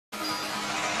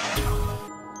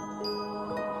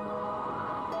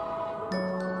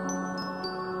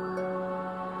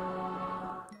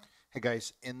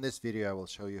Guys, in this video I will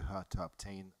show you how to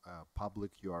obtain a public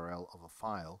URL of a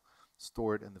file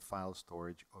stored in the file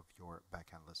storage of your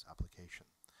Backendless application.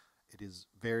 It is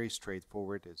very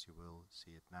straightforward, as you will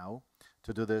see it now.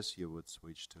 To do this, you would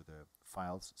switch to the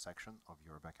Files section of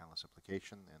your Backendless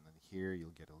application, and then here you'll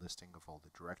get a listing of all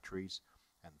the directories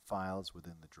and files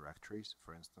within the directories.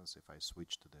 For instance, if I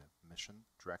switch to the mission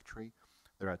directory,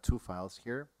 there are two files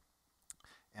here,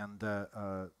 and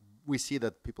we see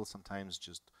that people sometimes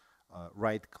just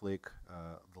right-click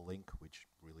the link, which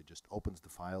really just opens the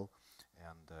file,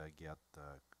 and get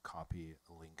the copy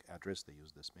link address. They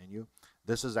use this menu.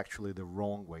 This is actually the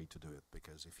wrong way to do it,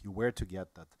 because if you were to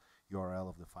get that URL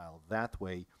of the file that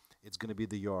way, it's going to be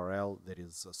the URL that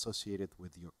is associated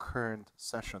with your current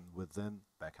session within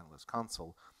Backendless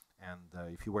Console,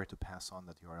 and if you were to pass on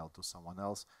that URL to someone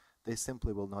else, they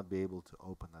simply will not be able to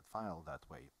open that file that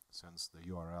way, since the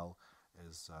URL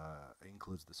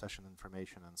includes the session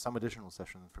information, and some additional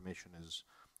session information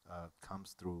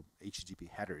comes through HTTP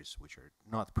headers, which are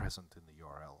not present in the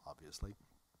URL, obviously.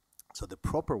 So the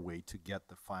proper way to get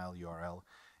the file URL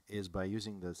is by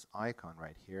using this icon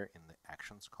right here in the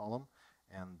Actions column,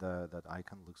 and that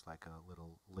icon looks like a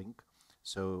little link.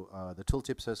 So the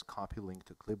tooltip says Copy Link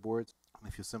to Clipboard, and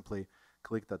if you simply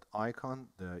click that icon,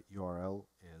 the URL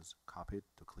is copied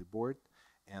to clipboard,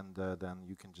 and then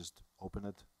you can just open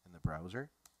it in the browser,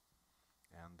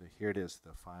 and here it is.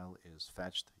 The file is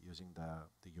fetched using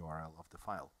the URL of the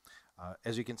file.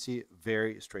 As you can see,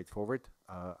 very straightforward.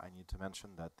 I need to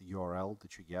mention that the URL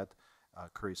that you get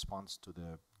corresponds to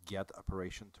the get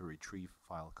operation to retrieve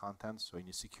file contents. So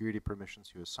any security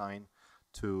permissions you assign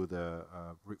to the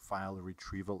file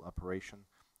retrieval operation,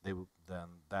 then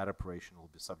that operation will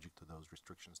be subject to those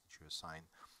restrictions that you assign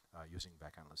using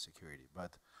Backendless security.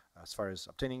 But as far as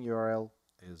obtaining URL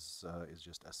is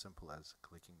just as simple as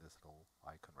clicking this little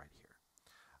icon right here.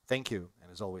 Thank you,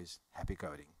 and as always, happy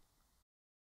coding.